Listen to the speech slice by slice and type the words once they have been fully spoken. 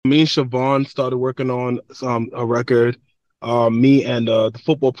me and Siobhan started working on a record. Me and the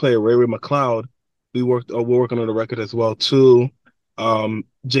football player Ray McLeod, we're working on a record as well too.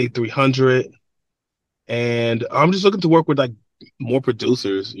 J300, and I'm just looking to work with like more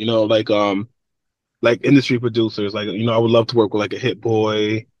producers. Like industry producers. Like I would love to work with like a Hit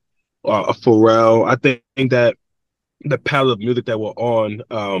Boy, a Pharrell. I think that the palette of music that we're on,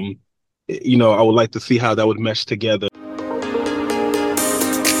 I would like to see how that would mesh together.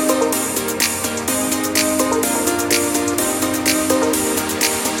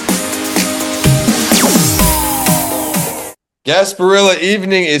 Gasparilla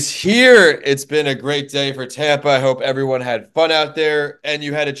evening is here. It's been a great day for Tampa. I hope everyone had fun out there and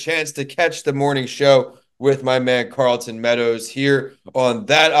you had a chance to catch the morning show with my man Carlton Meadows here on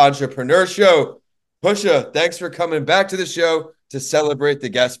That Entrepreneur Show. Pusha, thanks for coming back to the show to celebrate the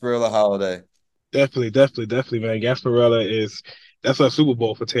Gasparilla holiday. Definitely, man. Gasparilla is that's our Super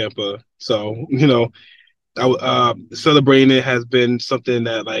Bowl for Tampa. So, celebrating it has been something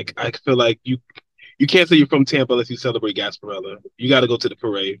that like I feel like you can't say you're from Tampa unless you celebrate Gasparilla. You got to go to the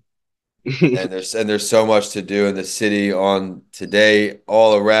parade. And there's so much to do in the city on today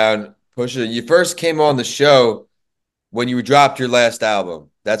all around. Pusha, you first came on the show when you dropped your last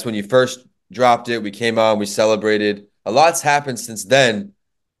album. That's when you first dropped it. We came on, we celebrated. A lot's happened since then.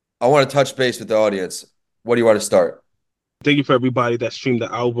 I want to touch base with the audience. What do you want to start? Thank you for everybody that streamed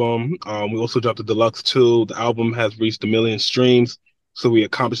the album. We also dropped the deluxe too. The album has reached 1 million streams, so we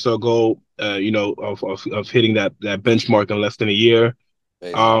accomplished our goal. Of hitting that benchmark in less than a year.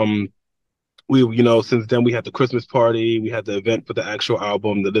 Amazing. Um, since then we had the Christmas party, we had the event for the actual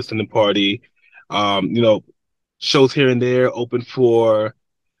album, the listening party. Um, you know, Shows here and there open for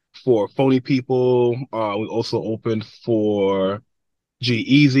phony people. We also opened for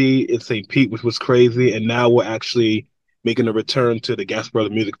G-Eazy in St. Pete, which was crazy. And now we're actually making a return to the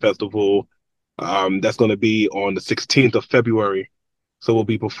Gasparilla Music Festival. That's going to be on the 16th of February. So we'll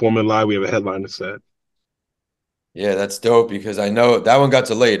be performing live. We have a headliner set. Yeah, that's dope because I know that one got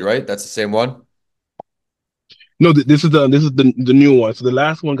delayed, right? That's the same one? No, this is the new one. So the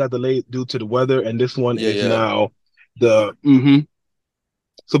last one got delayed due to the weather, and this one Yeah, is yeah. now the.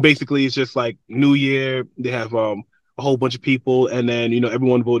 So basically, it's just like New Year. They have a whole bunch of people, and then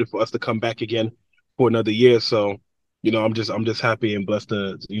everyone voted for us to come back again for another year. So I'm just happy and blessed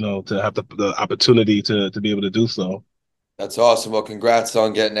to have the opportunity to be able to do so. That's awesome. Well, congrats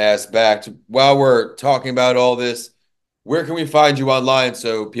on getting asked back. While we're talking about all this, where can we find you online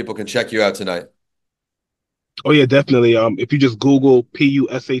so people can check you out tonight? Oh yeah, definitely. If you just Google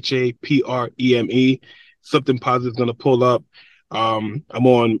PUSHAPREME, something positive is gonna pull up. I'm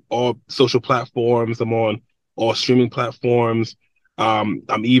on all social platforms. I'm on all streaming platforms. I'm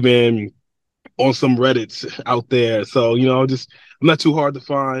even on some Reddits out there. So I'm not too hard to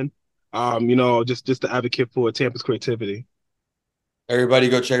find. Just to advocate for Tampa's creativity. Everybody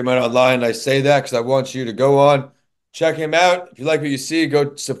go check him out online. I say that because I want you to go on, check him out. If you like what you see,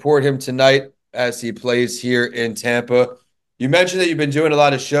 go support him tonight as he plays here in Tampa. You mentioned that you've been doing a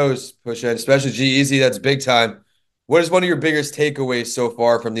lot of shows, Pusha, and especially G-Eazy. That's big time. What is one of your biggest takeaways so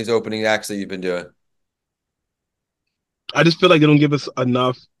far from these opening acts that you've been doing? I just feel like they don't give us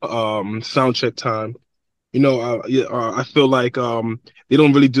enough sound check time. Yeah, I feel like they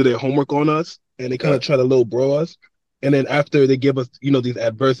don't really do their homework on us, and they kind of Okay. try to low bro us. And then after they give us, these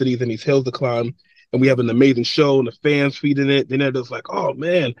adversities and these hills to climb, and we have an amazing show, and the fans feeding it, then they're just like, "Oh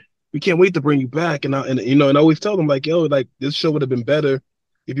man, we can't wait to bring you back." And I always tell them like, "Yo, like this show would have been better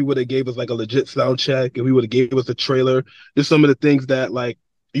if you would have gave us like a legit sound check, if we would have gave us a trailer." There's some of the things that like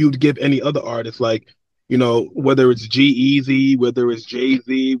you'd give any other artist, like whether it's G-Eazy, whether it's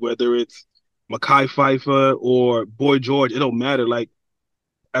Jay-Z, whether it's Mackay Pfeiffer or Boy George, it don't matter. Like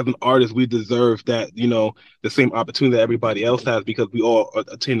as an artist, we deserve that, the same opportunity that everybody else has because we all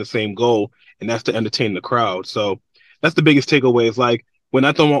attain the same goal, and that's to entertain the crowd. So that's the biggest takeaway. Is like when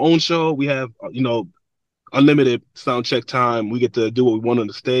I throw my own show, we have, unlimited sound check time. We get to do what we want on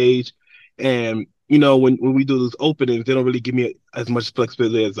the stage. And, when we do those openings, they don't really give me as much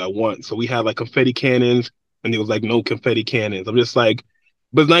flexibility as I want. So we have like confetti cannons, and there was like no confetti cannons. I'm just like,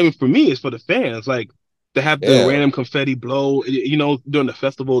 but it's not even for me, it's for the fans. Like to have the Yeah. random confetti blow, during the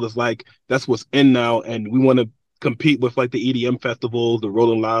festival, it's like that's what's in now. And we want to compete with like the EDM festivals, the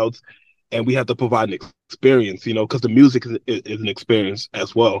Rolling Louds, and we have to provide an experience, because the music is an experience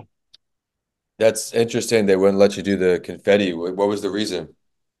as well. That's interesting. They wouldn't let you do the confetti. What was the reason?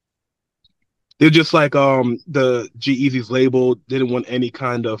 They're just like the G-Eazy's label didn't want any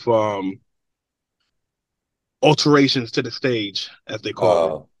kind of alterations to the stage, as they call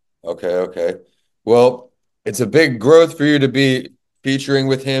it. Oh, okay, okay. Well, it's a big growth for you to be featuring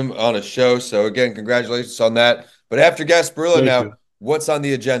with him on a show. So again, congratulations on that. But after Gasparilla Thank now, you. what's on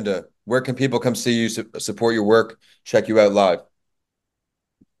the agenda? Where can people come see you, support your work, check you out live?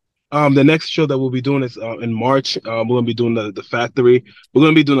 The next show that we'll be doing is in March. We're gonna be doing the factory. We're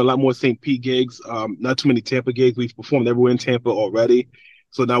gonna be doing a lot more St. Pete gigs. Not too many Tampa gigs. We've performed everywhere in Tampa already,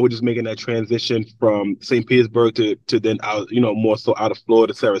 so now we're just making that transition from St. Petersburg to then out, more so out of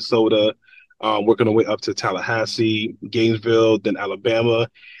Florida, Sarasota. Working our way up to Tallahassee, Gainesville, then Alabama.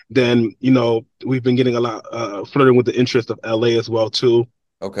 Then we've been getting a lot flirting with the interest of LA as well too.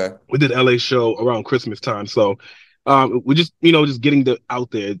 Okay. We did LA show around Christmas time. So we just just getting the out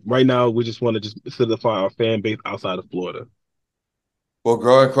there. Right now we just want to just solidify our fan base outside of Florida. Well,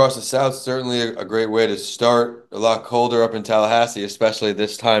 growing across the South certainly a great way to start. A lot colder up in Tallahassee, especially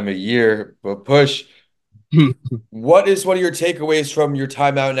this time of year. But Push, what is one of your takeaways from your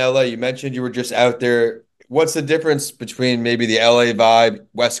time out in LA? You mentioned you were just out there. What's the difference between maybe the LA vibe,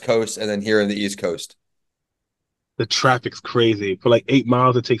 West Coast, and then here in the East Coast? The traffic's crazy. For like 8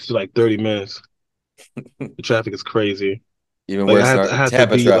 miles it takes you like 30 minutes. The traffic is crazy. Even Like worse than I our had to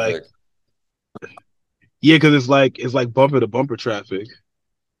Tampa be like, traffic. yeah, because it's like bumper to bumper traffic.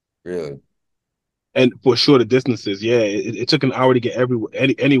 Really? And for shorter distances, yeah, it took an hour to get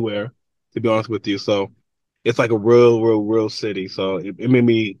anywhere, to be honest with you. So it's like a real city. So it made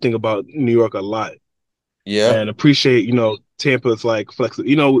me think about New York a lot Yeah. and appreciate, Tampa's like flexible.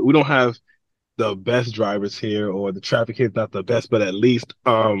 We don't have the best drivers here, or the traffic here is not the best, but at least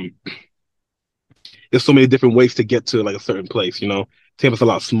there's so many different ways to get to like a certain place. Tampa's a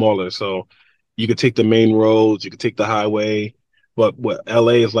lot smaller, so you could take the main roads, you could take the highway, but what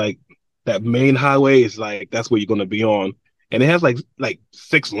LA is like, that main highway is like that's where you're gonna be on, and it has like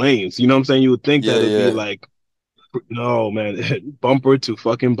 6 lanes. You know what I'm saying? You would think Yeah, that it'd be yeah. like, no man, bumper to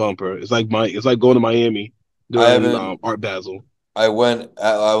fucking bumper. It's like going to Miami I during haven't Art Basel. I went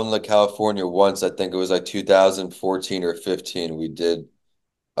to California once. I think it was like 2014 or 15. We did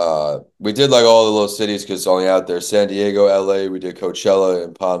like all the little cities because it's only out there. San Diego, LA, we did Coachella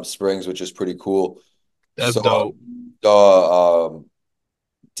and Palm Springs, which is pretty cool. That's Saw dope. saw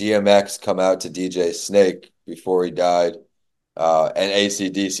DMX come out to DJ Snake before he died, and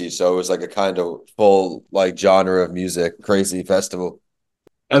AC/DC. So it was like a kind of full like genre of music, crazy festival.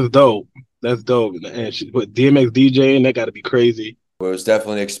 That's dope. That's dope. And but DMX DJing, that got to be crazy. It was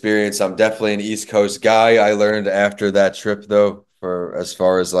definitely an experience. I'm definitely an East Coast guy. I learned after that trip though, for as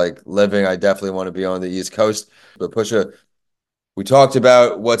far as like living, I definitely want to be on the East Coast. But Pusha, we talked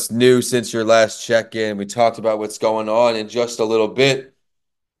about what's new since your last check-in. We talked about what's going on in just a little bit.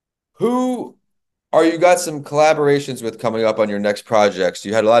 Who are you got some collaborations with coming up on your next projects?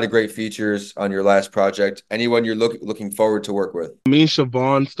 You had a lot of great features on your last project. Anyone you're looking forward to work with? Me and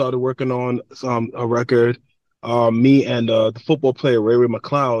Siobhan started working on a record. Me and the football player Ray Ray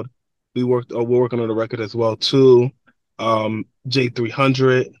McLeod, we're working on a record as well too.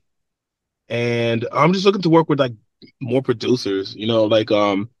 J300, and I'm just looking to work with like more producers.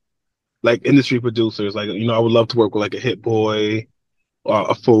 Like industry producers. Like I would love to work with like a Hit Boy,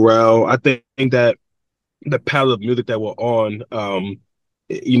 a Pharrell. I think that the palette of music that we're on, I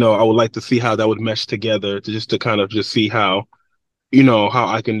would like to see how that would mesh together to kind of just see how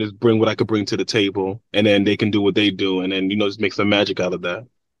I can just bring what I could bring to the table, and then they can do what they do, and then just make some magic out of that.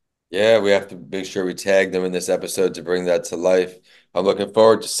 Yeah, we have to make sure we tag them in this episode to bring that to life. I'm looking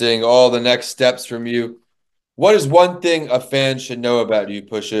forward to seeing all the next steps from you. What is one thing a fan should know about you,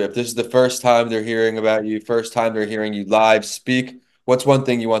 Pusha? If this is the first time they're hearing about you, first time they're hearing you live speak, what's one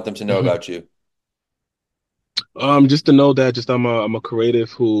thing you want them to know about you? Just to know that just I'm a creative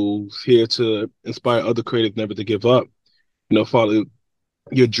who's here to inspire other creatives never to give up. Follow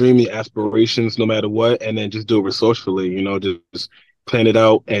your dreamy aspirations no matter what, and then just do it resourcefully. Just plan it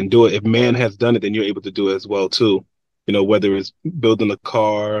out and do it. If man has done it, then you're able to do it as well too. Whether it's building a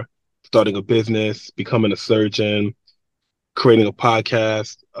car, starting a business, becoming a surgeon, creating a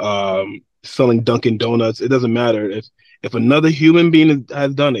podcast, selling Dunkin' Donuts. It doesn't matter if another human being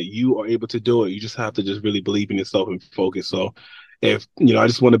has done it, you are able to do it. You just have to just really believe in yourself and focus. So, if I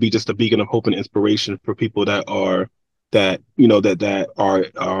just want to be just a beacon of hope and inspiration for people that are in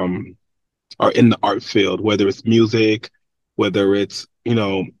the art field, whether it's music, whether it's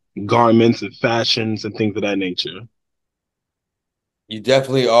garments and fashions and things of that nature. You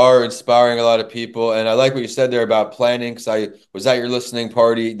definitely are inspiring a lot of people. And I like what you said there about planning, because I was at your listening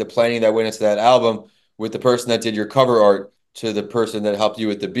party, the planning that went into that album with the person that did your cover art to the person that helped you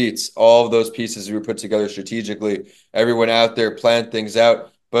with the beats. All of those pieces were put together strategically. Everyone out there planned things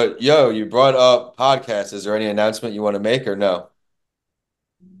out. But yo, you brought up podcasts. Is there any announcement you want to make or no?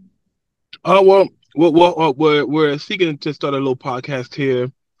 Oh well, we're seeking to start a little podcast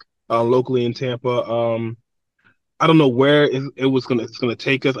here, locally in Tampa. I don't know where it was gonna it's gonna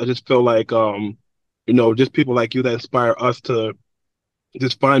take us. I just feel like just people like you that inspire us to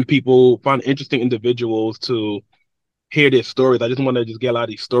just find interesting individuals to hear their stories. I just want to just get a lot of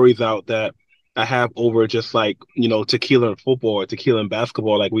these stories out that I have over just like, tequila and football or tequila and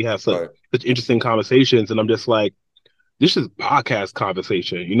basketball. Like we have Right. such interesting conversations, and I'm just like, this is podcast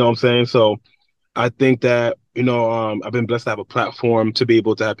conversation. You know what I'm saying? So I think that, I've been blessed to have a platform to be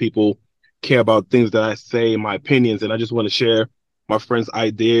able to have people care about things that I say, my opinions, and I just want to share my friends'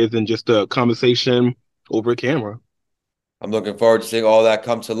 ideas and just a conversation over camera. I'm looking forward to seeing all that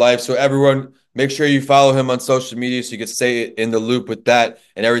come to life. So everyone, make sure you follow him on social media so you can stay in the loop with that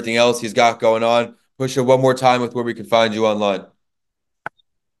and everything else he's got going on. Push it one more time with where we can find you online.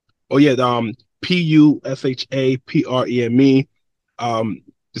 Oh yeah, PUSHAPREME. Um,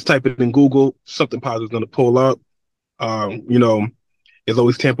 just type it in Google, something positive is gonna pull up. Um, you know, it's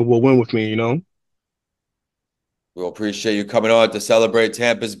always Tampa will win with me. We'll appreciate you coming on to celebrate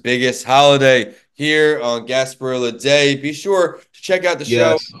Tampa's biggest holiday here on Gasparilla Day. Be sure to check out the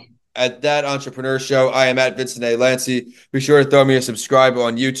show Yes. at That Entrepreneur Show. I am at Vincent A. Lancy. Be sure to throw me a subscribe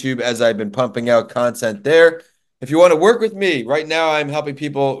on YouTube as I've been pumping out content there. If you want to work with me, right now I'm helping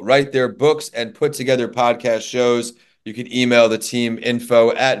people write their books and put together podcast shows. You can email the team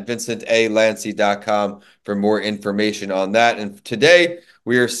info at vincentalancy.com for more information on that. And today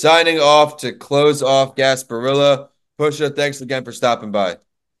we are signing off to close off Gasparilla. Pusha, thanks again for stopping by.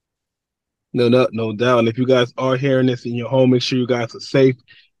 No doubt. And if you guys are hearing this in your home, make sure you guys are safe,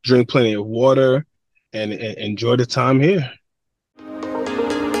 drink plenty of water, and enjoy the time here.